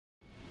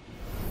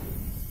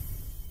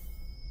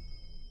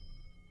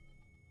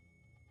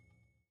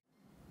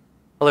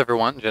Hello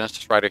everyone,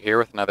 Genesis Rider here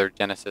with another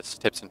Genesis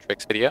Tips and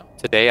Tricks video.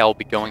 Today I'll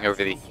be going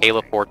over the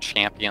Halo 4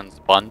 Champions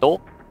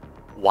bundle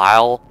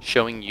while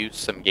showing you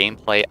some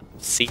gameplay of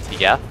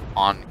CTF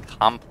on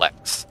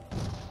Complex.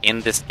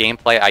 In this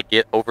gameplay I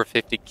get over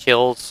 50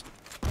 kills,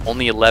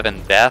 only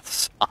 11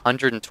 deaths,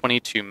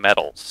 122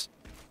 medals.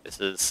 This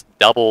is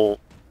double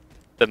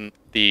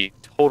the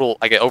total.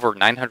 I get over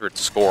 900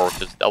 score,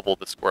 which is double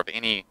the score of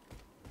any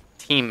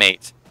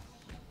teammate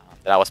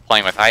that I was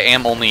playing with. I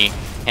am only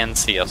 10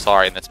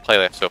 CSR in this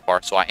playlist so far,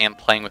 so I am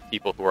playing with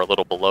people who are a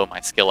little below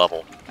my skill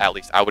level. At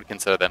least I would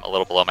consider them a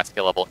little below my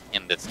skill level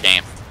in this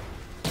game.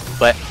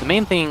 But the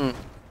main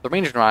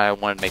reason why I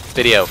wanted to make this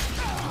video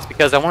is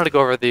because I wanted to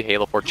go over the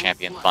Halo 4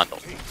 Champions bundle.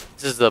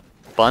 This is a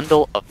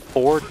bundle of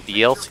 4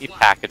 DLC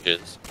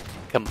packages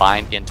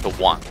combined into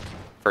one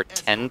for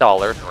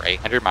 $10 or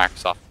 800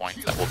 Microsoft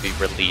points that will be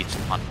released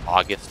on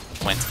August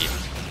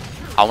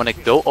 20th. I want to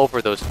go over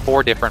those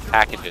 4 different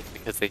packages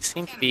because they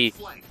seem to be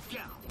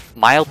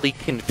mildly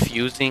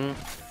confusing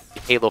the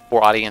Halo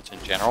 4 audience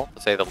in general,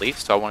 to say the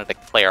least, so I wanted to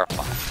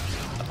clarify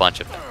a bunch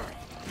of them.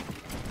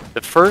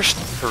 The first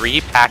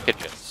 3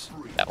 packages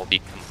that will be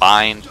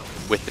combined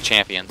with the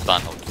Champions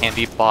bundle can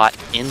be bought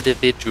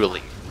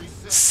individually,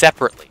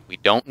 separately. We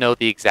don't know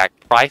the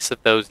exact price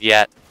of those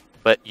yet,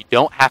 but you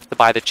don't have to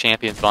buy the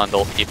Champions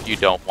bundle if you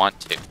don't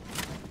want to.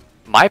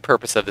 My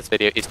purpose of this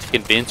video is to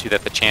convince you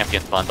that the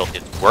Champions bundle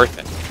is worth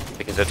it,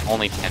 because it's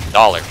only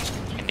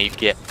 $10, and you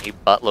get a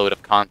buttload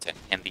of content,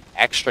 and the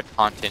extra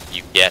content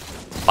you get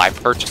by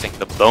purchasing,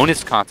 the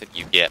bonus content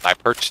you get by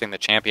purchasing the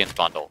Champions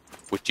bundle,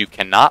 which you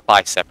cannot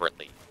buy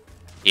separately,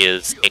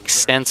 is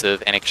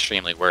extensive and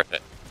extremely worth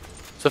it.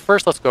 So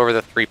first let's go over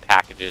the 3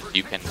 packages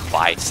you can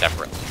buy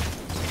separately.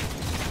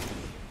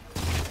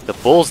 The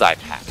Bullseye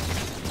pack,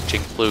 which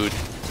include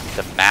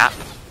the map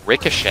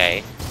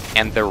Ricochet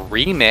and the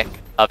remake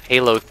of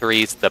Halo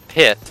 3's The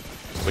Pit,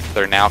 which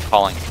they're now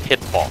calling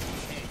Pitfall.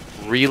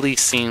 Really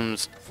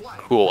seems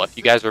cool. If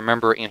you guys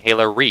remember in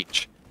Halo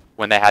Reach,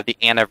 when they had the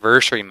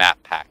anniversary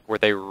map pack, where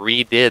they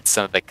redid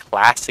some of the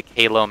classic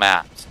Halo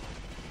maps,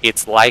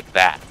 it's like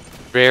that.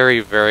 Very,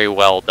 very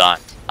well done.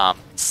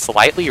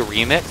 Slightly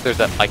remixed. There's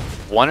like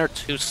 1 or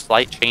 2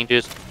 slight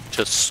changes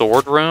to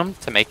Sword Room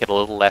to make it a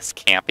little less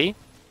campy,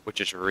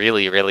 which is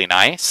really, really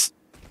nice.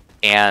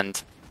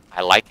 And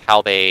I like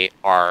how they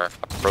are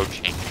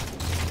approaching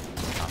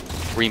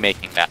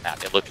remaking that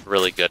map. It looks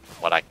really good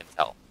from what I can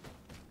tell.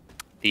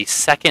 The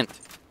second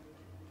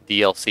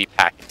DLC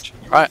package.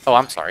 Oh,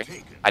 I'm sorry.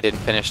 I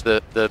didn't finish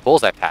the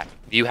Bullseye pack.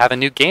 You have a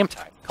new game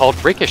type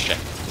called Ricochet.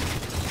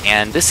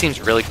 And this seems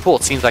really cool.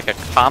 It seems like a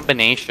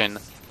combination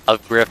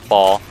of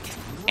Griffball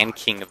and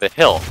King of the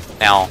Hill.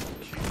 Now,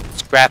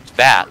 scratch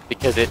that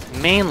because it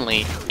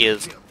mainly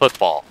is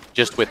football,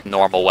 just with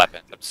normal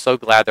weapons. I'm so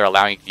glad they're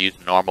allowing you to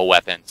use normal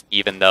weapons,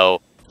 even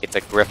though it's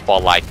a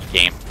Griffball-like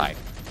game type.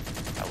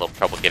 Got a little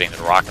trouble getting the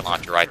rocket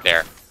launcher right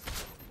there.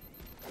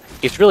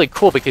 It's really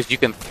cool because you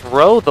can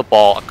throw the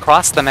ball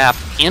across the map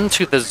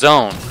into the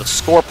zone to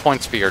score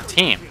points for your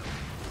team.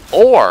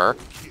 Or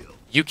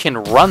you can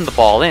run the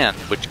ball in,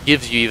 which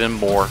gives you even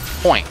more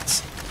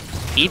points.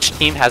 Each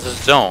team has a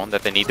zone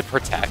that they need to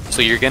protect,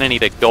 so you're going to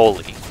need a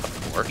goalie,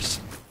 of course.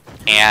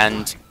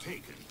 And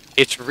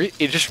it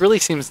just really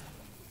seems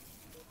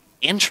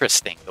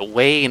interesting,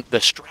 the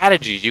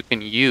strategies you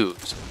can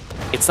use.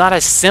 It's not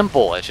as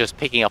simple as just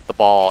picking up the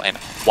ball and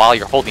while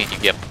you're holding it you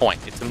get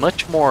points. It's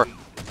much more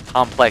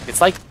complex.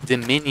 It's like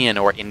Dominion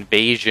or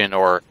Invasion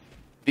or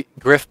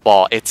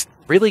Griffball. It's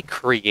really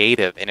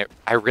creative, and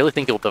I really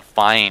think it will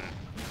define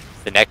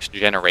the next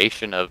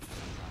generation of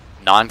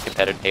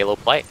non-competitive Halo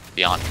play, to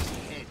be honest.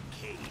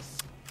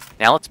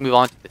 Now let's move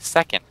on to the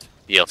second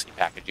DLC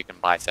package you can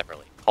buy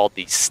separately, called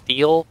the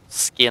Steel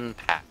Skin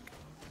Pack.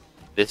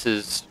 This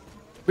is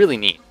really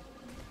neat.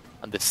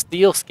 The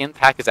Steel Skin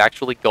Pack is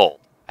actually gold.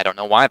 I don't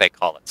know why they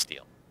call it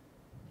steel.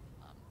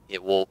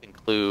 It will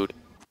include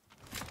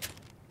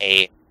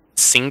a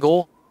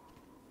single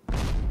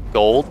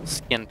gold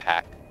skin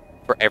pack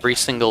for every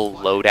single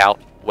loadout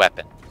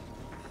weapon.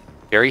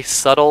 Very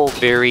subtle,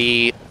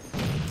 very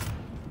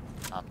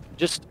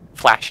just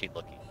flashy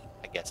looking,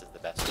 I guess is the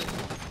best way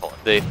to call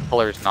it. The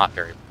color is not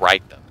very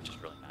bright though, which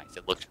is really nice.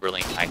 It looks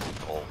really nice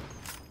and gold.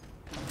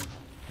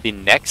 The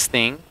next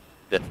thing,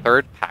 the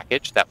third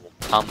package that will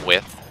come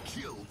with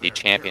the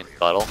Champions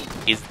bundle,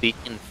 is the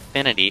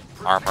Infinity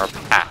Armor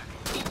Pack.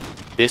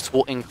 This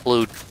will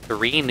include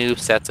 3 new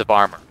sets of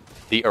armor.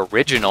 The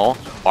original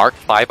Mark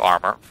V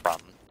armor from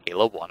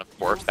Halo 1, of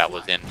course, that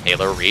was in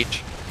Halo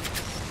Reach.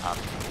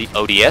 The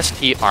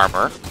ODST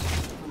armor,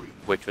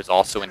 which was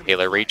also in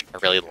Halo Reach. I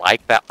really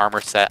like that armor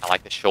set. I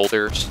like the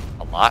shoulders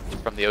a lot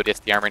from the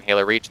ODST armor in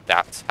Halo Reach.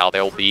 That's how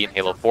they'll be in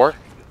Halo 4.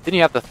 Then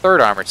you have the third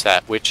armor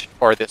set, which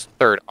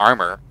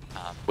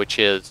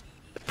is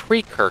the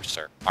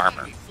Precursor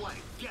armor.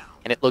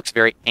 And it looks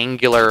very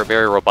angular,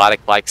 very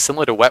robotic-like,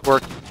 similar to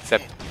Wetwork,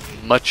 except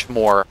much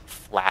more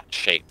flat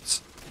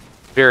shapes.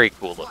 Very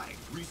cool looking.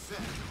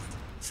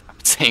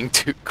 I'm saying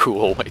too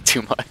cool way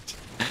too much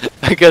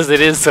because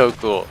it is so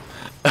cool.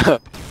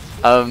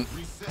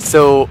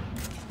 So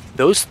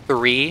Those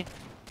 3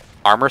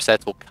 armor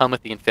sets will come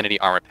with the Infinity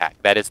Armor Pack.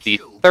 That is the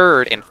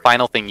 3rd and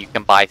final thing you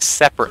can buy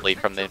separately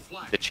from the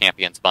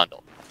Champions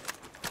Bundle.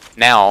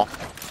 Now,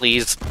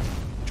 please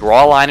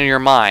draw a line in your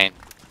mind,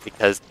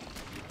 because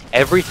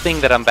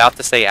everything that I'm about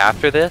to say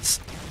after this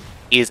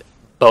is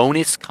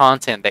bonus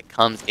content that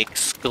comes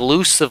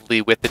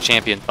exclusively with the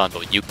Champions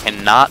Bundle. You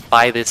cannot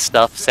buy this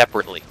stuff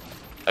separately,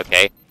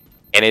 okay?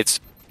 And it's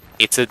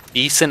a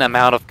decent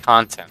amount of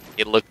content.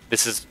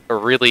 It's just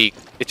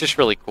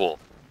really cool.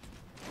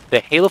 The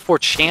Halo 4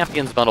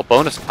 Champions Bundle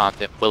bonus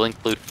content will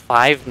include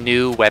 5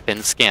 new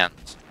weapon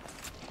skins,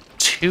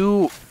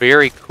 2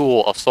 very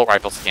cool assault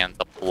rifle skins,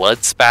 a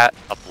blood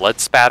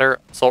spatter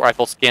assault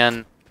rifle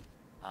skin,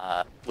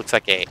 looks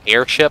like a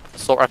airship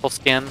assault rifle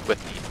skin with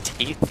the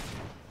teeth,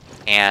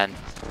 and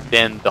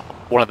then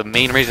one of the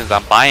main reasons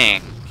I'm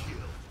buying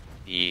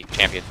the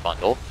Champions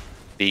Bundle,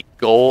 the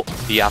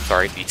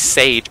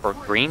sage or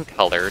green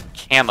colored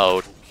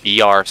camoed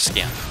BR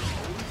skin.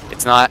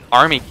 It's not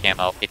army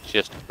camo, it's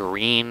just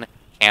green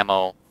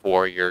camo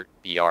for your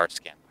BR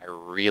skin. I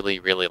really,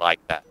 really like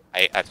that.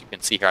 As you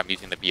can see here, I'm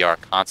using the BR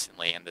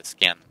constantly, and the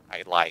skin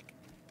I like.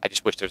 I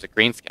just wish there was a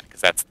green skin,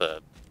 because that's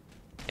the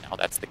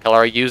color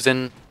I use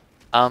in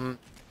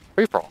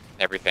free-for-all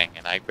and everything,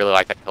 and I really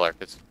like that color,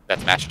 because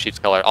that's Master Chief's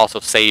color.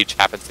 Also, sage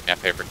happens to be my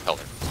favorite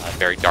color.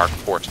 Very dark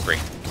forest green,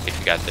 if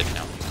you guys didn't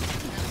know.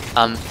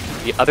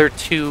 The other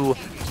 2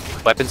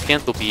 weapon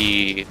skins will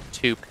be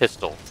 2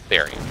 pistol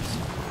variants.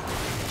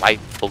 Light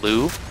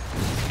blue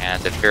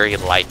and a very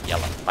light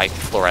yellow, light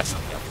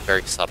fluorescent yellow,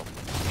 very subtle.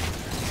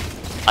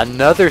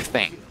 Another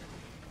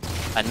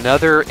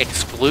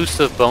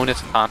exclusive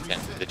bonus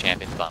content to the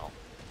Champions Bundle.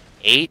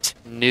 8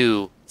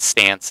 new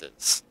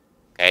stances,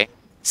 okay?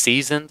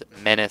 Seasoned,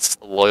 Menace,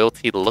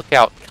 Loyalty,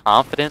 Lookout,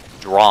 Confident,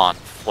 Drawn,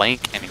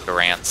 Flank, and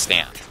Grand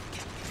Stand.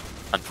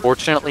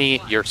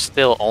 Unfortunately, you're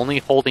still only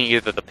holding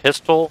either the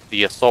pistol,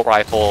 the assault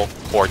rifle,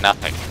 or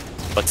nothing.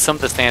 But some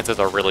of the stances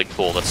are really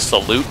cool. The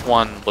Salute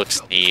one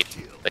looks neat.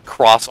 The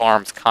Cross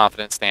Arms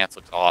Confident stance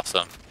looks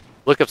awesome.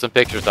 Look up some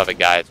pictures of it,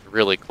 guys.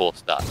 Really cool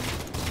stuff.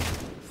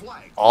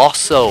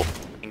 Also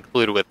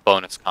included with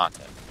bonus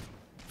content,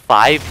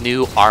 5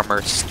 new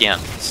armor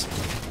skins.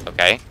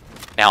 Okay?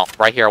 Now,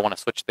 right here, I want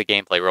to switch the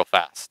gameplay real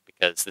fast,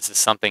 because this is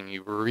something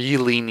you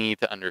really need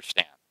to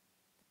understand.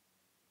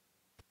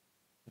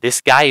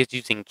 This guy is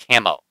using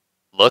camo.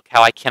 Look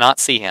how I cannot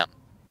see him.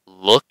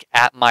 Look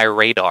at my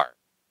radar.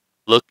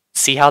 Look,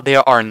 see how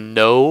there are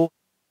no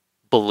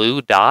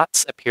blue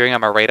dots appearing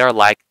on my radar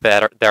like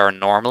there are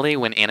normally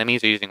when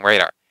enemies are using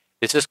radar.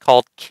 This is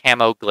called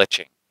camo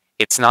glitching.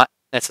 It's not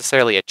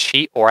necessarily a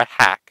cheat or a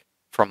hack.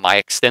 From my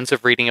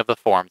extensive reading of the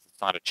forums,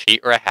 it's not a cheat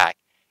or a hack.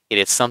 It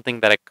is something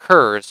that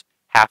occurs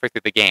halfway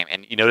through the game.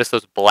 And you notice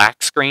those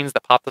black screens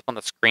that popped up on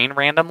the screen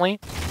randomly?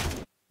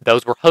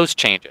 Those were host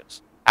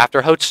changes.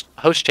 After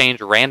host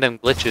change, random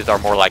glitches are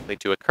more likely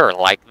to occur,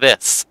 like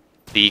this,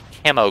 the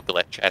camo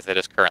glitch, as it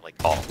is currently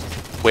called,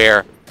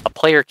 where a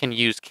player can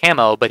use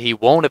camo, but he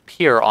won't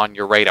appear on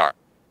your radar.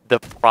 The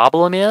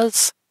problem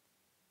is,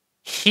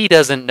 he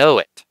doesn't know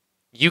it.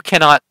 You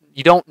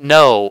don't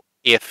know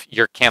if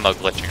you're camo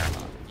glitching or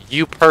not.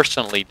 You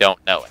personally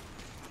don't know it.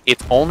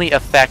 It only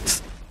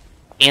affects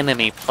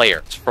enemy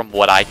players, from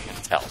what I can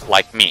tell,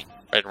 like me,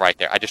 right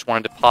there. I just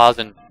wanted to pause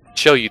and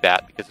show you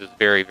that, because it was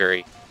very,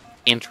 very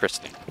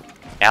interesting.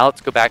 Now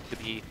let's go back to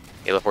the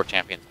Halo 4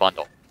 Champions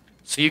Bundle.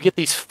 So you get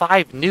these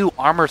 5 new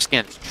armor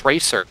skins: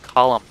 Tracer,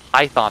 Column,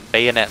 Python,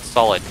 Bayonet,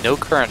 Solid. No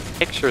current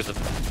pictures of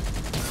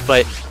them,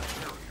 but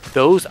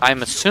those,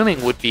 I'm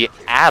assuming, would be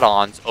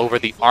add-ons over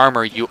the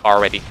armor you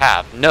already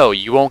have. No,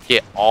 you won't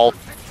get all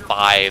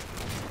 5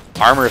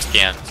 armor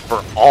skins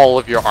for all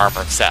of your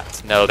armor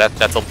sets. No,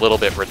 that's a little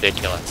bit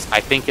ridiculous.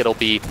 I think it'll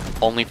be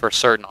only for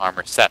certain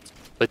armor sets,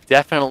 but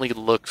definitely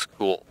looks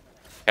cool.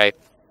 Okay?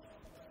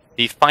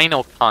 The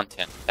final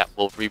content that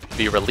will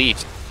be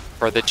released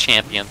for the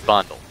Champions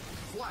Bundle.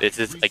 This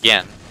is,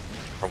 again,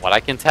 from what I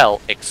can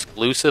tell,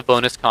 exclusive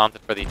bonus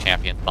content for the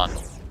Champions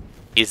Bundle,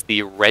 is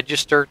the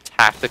Register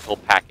Tactical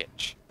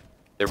Package.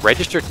 The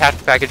Register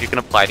Tactical Package you can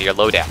apply to your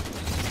loadout.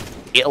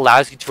 It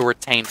allows you to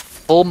retain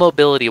full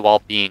mobility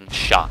while being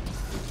shot,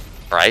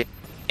 right?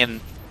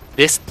 And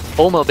this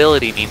full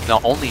mobility means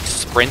not only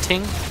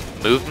sprinting,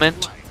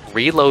 movement,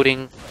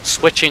 reloading,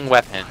 switching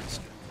weapons.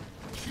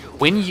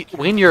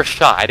 When you're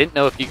shot, I didn't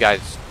know if you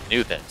guys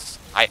knew this.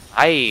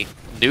 I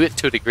knew it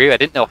to a degree, but I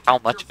didn't know how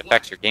much it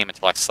affects your game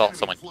until I saw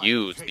someone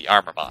use the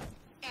armor mod.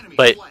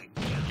 But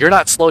you're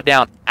not slowed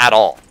down at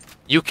all.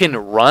 You can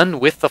run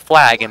with the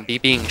flag and be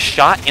being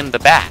shot in the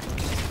back,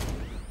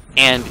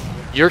 and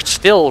you're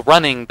still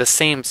running the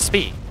same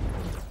speed,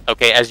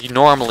 okay, as you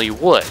normally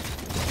would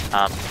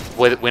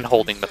when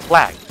holding the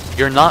flag.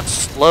 You're not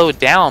slowed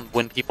down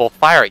when people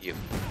fire at you.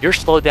 You're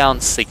slowed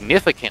down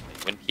significantly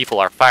when people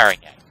are firing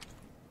at you.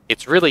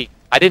 It's really,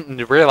 I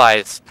didn't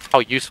realize how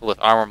useful this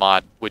armor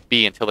mod would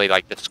be until they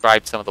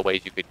described some of the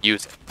ways you could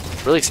use it.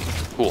 It really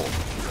seems cool.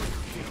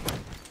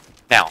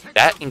 Now,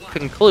 that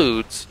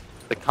concludes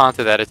the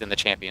content that is in the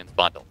Champions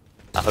Bundle.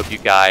 I hope you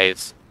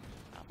guys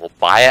We'll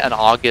buy it on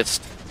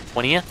August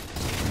 20th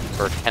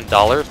for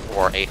 $10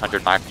 or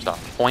 800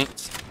 Microsoft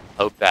points.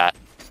 Hope that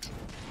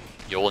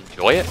you'll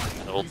enjoy it.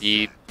 It'll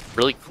be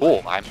really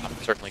cool. I'm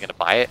certainly going to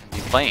buy it and be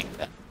playing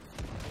it.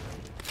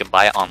 You can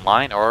buy it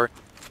online or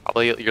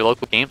probably at your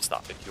local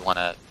GameStop if you want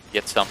to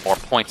get some more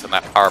points on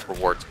that Power Up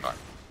Rewards card.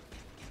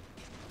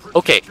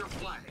 Okay,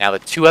 now the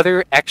two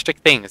other extra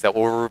things that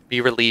will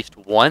be released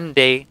one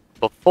day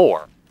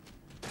before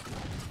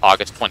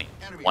August 20th,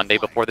 one day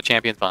before the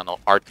Champions Bundle,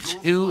 are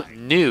two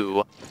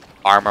new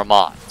armor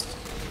mods,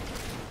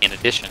 in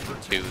addition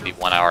to the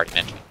one I already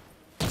mentioned.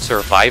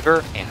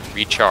 Survivor and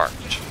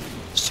Recharge.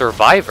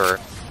 Survivor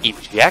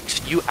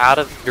ejects you out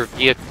of your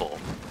vehicle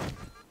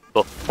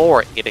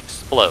before it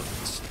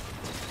explodes.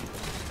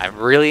 I'm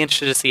really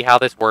interested to see how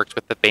this works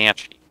with the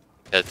Banshee,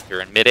 because if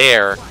you're in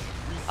midair,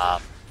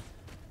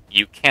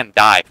 you can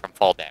die from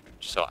fall damage,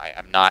 so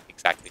I'm not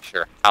exactly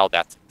sure how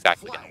that's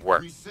exactly going to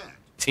work. It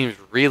seems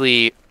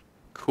really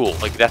cool,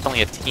 like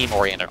definitely a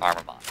team-oriented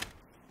armor mod.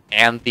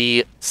 And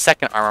the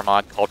second armor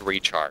mod called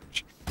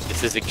Recharge.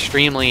 This is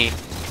extremely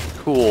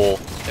cool,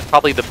 and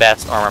probably the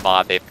best armor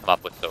mod they've come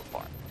up with so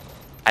far.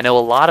 I know a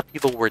lot of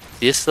people were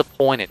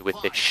disappointed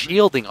with the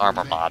shielding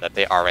armor mod that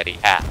they already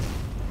had.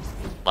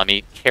 Let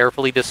me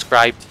carefully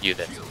describe to you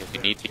this, because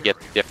you need to get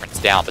the difference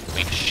down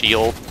between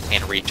shield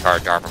and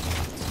recharge armor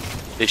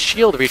mods. The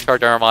shield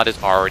recharge armor mod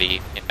is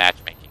already in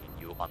matchmaking,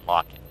 and you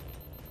unlock it.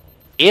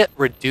 It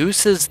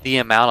reduces the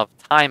amount of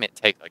time it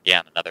takes.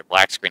 Again, another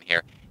black screen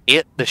here.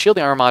 The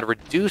shielding armor mod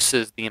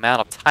reduces the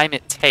amount of time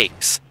it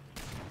takes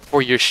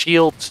for your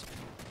shields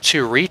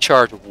to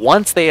recharge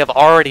once they have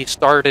already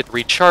started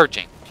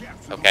recharging.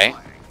 Okay?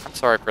 I'm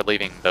sorry for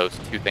leaving those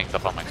two things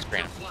up on my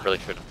screen. I really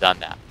should have done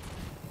that.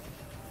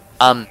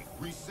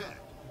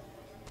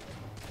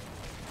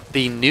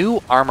 The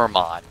new armor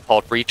mod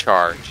called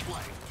Recharge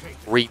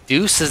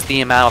reduces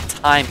the amount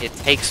of time it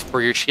takes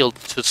for your shield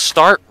to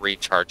start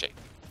recharging.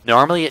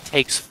 Normally it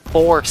takes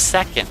 4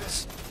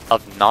 seconds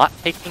of not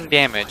taking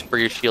damage for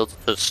your shields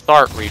to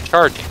start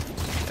recharging.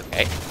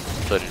 Okay?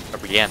 So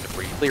again, to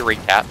briefly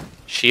recap,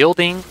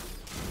 shielding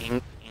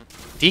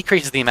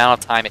decreases the amount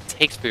of time it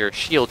takes for your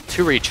shield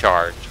to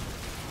recharge.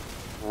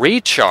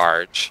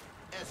 Recharge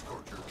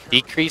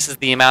decreases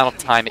the amount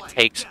of time it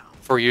takes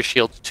for your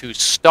shield to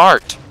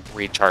start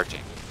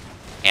recharging.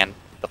 And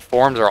the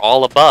forums are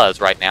all abuzz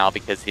right now,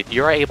 because if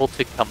you're able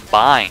to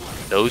combine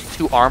those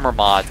two armor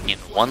mods in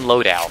one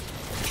loadout,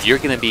 you're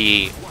going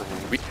to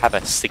have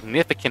a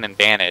significant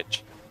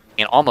advantage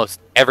in almost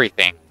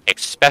everything,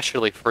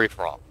 especially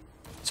free-for-all.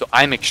 So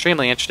I'm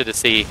extremely interested to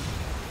see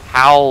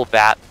how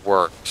that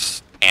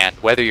works and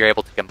whether you're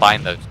able to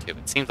combine those two.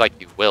 It seems like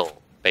you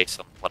will, based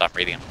on what I'm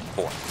reading on the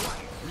forum.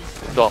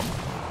 So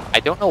I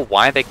don't know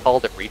why they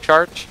called it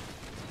Recharge.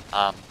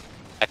 I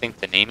think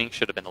the naming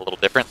should have been a little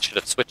different, should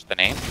have switched the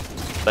name.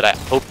 But I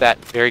hope that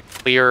very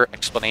clear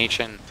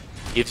explanation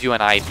gives you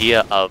an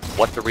idea of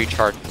what the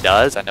Recharge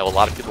does. I know a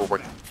lot of people were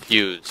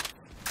confused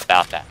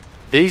about that.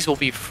 These will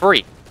be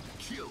free,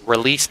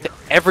 released to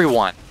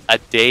everyone a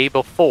day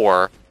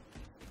before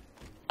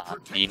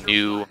the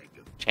new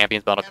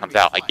Champions Bundle comes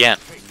out. Again,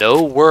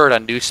 no word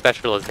on new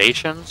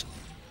specializations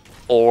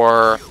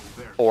or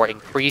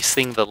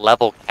increasing the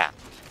level cap.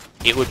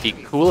 It would be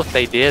cool if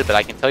they did, but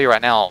I can tell you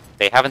right now,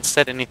 they haven't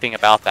said anything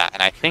about that.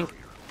 And I think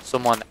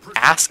someone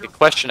asked a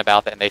question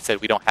about that, and they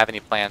said we don't have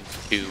any plans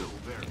to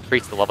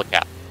increase the level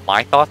cap.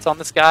 My thoughts on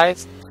this,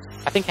 guys?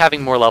 I think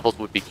having more levels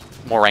would be,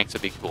 more ranks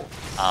would be cool.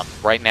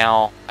 Right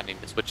now, I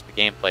need to switch the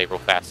gameplay real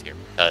fast here,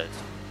 because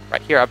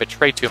right here I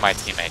betrayed 2 of my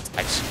teammates.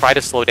 I try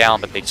to slow down,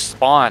 but they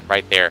spawn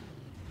right there.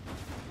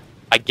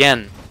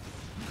 Again,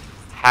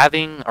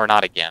 or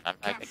not again,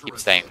 I keep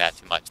saying that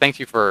too much. Thank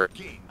you for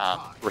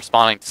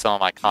responding to some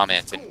of my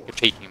comments and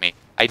critiquing me.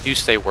 I do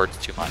say words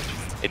too much.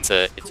 It's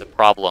a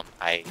problem.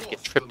 I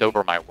get tripped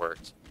over my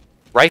words.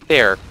 Right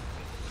there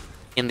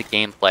in the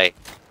gameplay,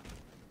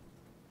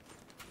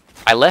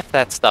 I left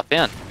that stuff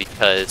in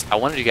because I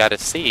wanted you guys to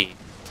see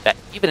that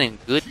even in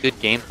good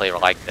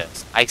gameplay like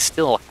this, I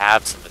still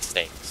have some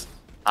mistakes.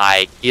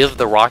 I give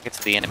the rocket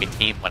to the enemy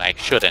team when I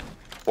shouldn't,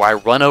 or I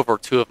run over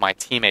 2 of my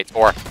teammates,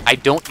 or I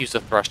don't use a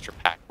thruster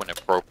pack when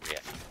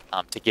appropriate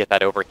to get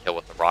that overkill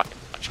with the rocket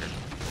launcher.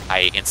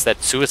 I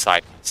instead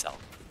suicide myself.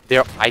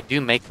 I do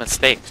make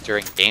mistakes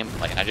during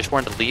gameplay, and I just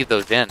wanted to leave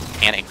those in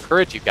and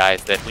encourage you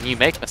guys that when you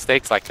make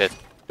mistakes like this,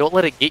 don't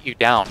let it get you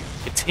down.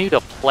 Continue to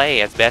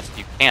play as best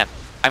you can.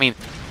 I mean,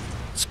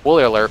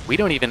 spoiler alert, we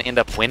don't even end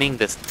up winning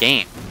this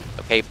game,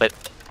 okay? But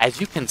as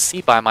you can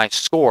see by my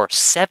score,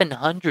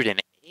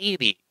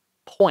 780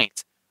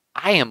 points,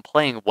 I am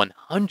playing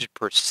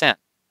 100%.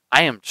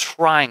 I am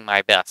trying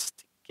my best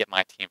to get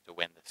my team to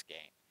win this game.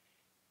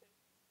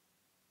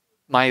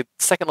 My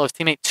second lowest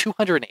teammate,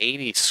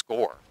 280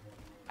 score.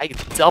 I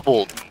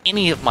doubled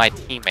any of my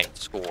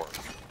teammates' score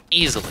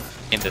easily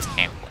in this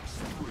gameplay.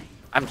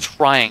 I'm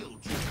trying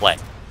to play,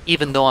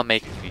 even though I'm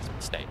making these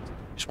mistakes.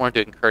 Just wanted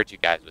to encourage you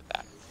guys with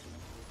that.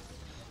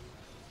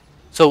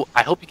 So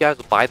I hope you guys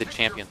will buy the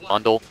Champions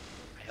Bundle.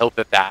 I hope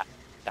that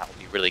will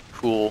be really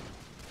cool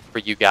for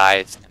you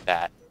guys, and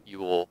that you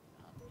will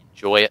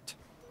enjoy it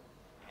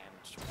and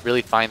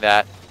really find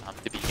that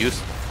to be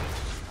useful.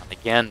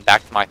 Again,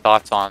 back to my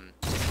thoughts on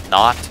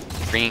not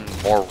bringing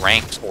more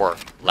ranks or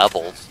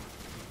levels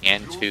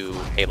into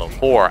Halo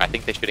 4. I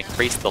think they should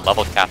increase the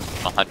level cap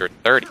to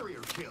 130.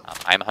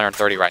 I'm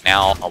 130 right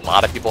now. A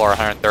lot of people are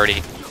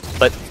 130.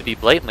 But to be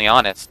blatantly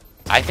honest,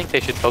 I think they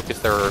should focus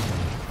their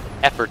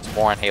efforts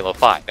more on Halo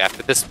 5.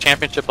 After this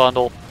championship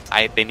bundle,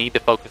 they need to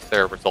focus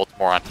their results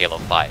more on Halo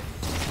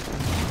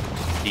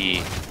 5.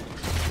 The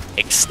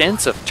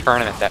extensive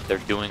tournament that they're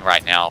doing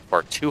right now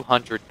for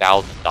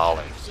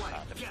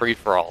 $200,000, the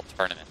free-for-all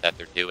tournament that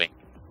they're doing,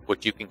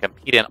 which you can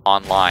compete in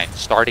online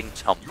starting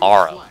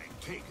tomorrow.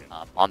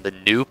 On the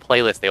new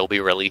playlist they will be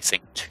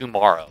releasing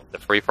tomorrow, the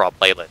free-for-all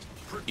playlist,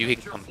 you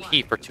can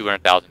compete for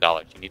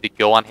 $200,000. You need to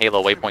go on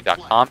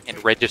HaloWaypoint.com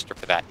and register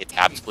for that. It's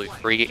absolutely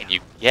free, and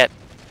you get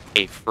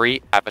a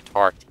free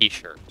avatar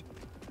t-shirt.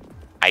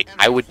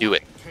 I would do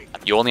it.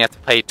 You only have to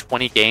play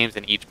 20 games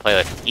in each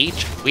playlist.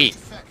 Each week,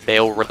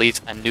 they'll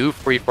release a new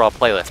free-for-all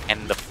playlist,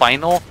 and the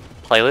final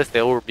playlist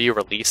they will be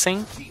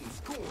releasing...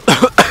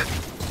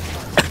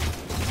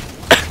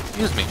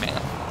 Excuse me,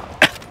 man.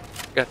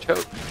 Got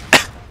choked.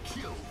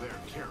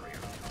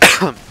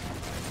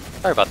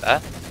 Sorry about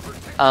that.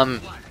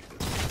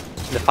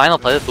 The final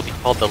playlist will be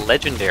called the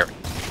Legendary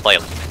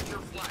playlist,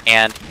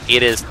 and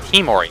it is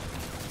team-oriented,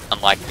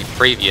 unlike the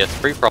previous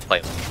free-for-all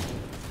playlist.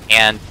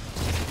 And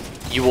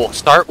you will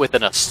start with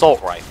an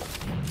assault rifle.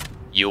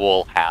 You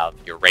will have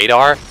your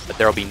radar, but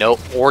there will be no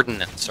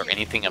ordnance or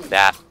anything of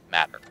that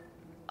matter.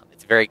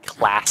 It's a very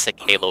classic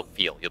Halo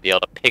feel. You'll be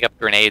able to pick up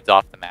grenades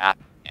off the map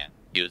and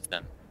use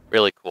them.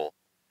 Really cool.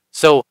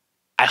 So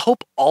I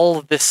hope all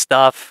of this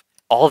stuff,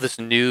 all of this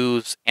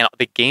news, and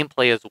the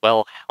gameplay as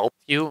well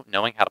helped you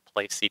knowing how to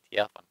play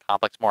CTF on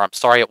Complex more. I'm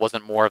sorry it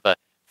wasn't more of a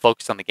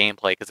focus on the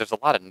gameplay because there's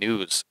a lot of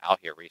news out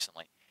here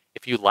recently.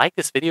 If you like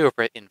this video, if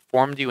it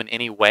informed you in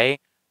any way,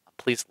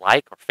 please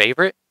like or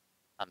favorite.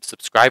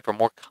 Subscribe for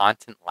more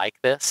content like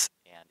this.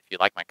 And if you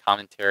like my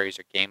commentaries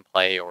or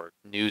gameplay or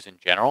news in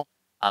general,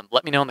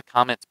 let me know in the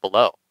comments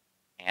below.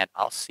 And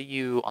I'll see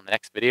you on the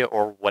next video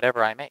or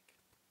whatever I make.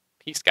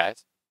 Peace,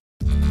 guys.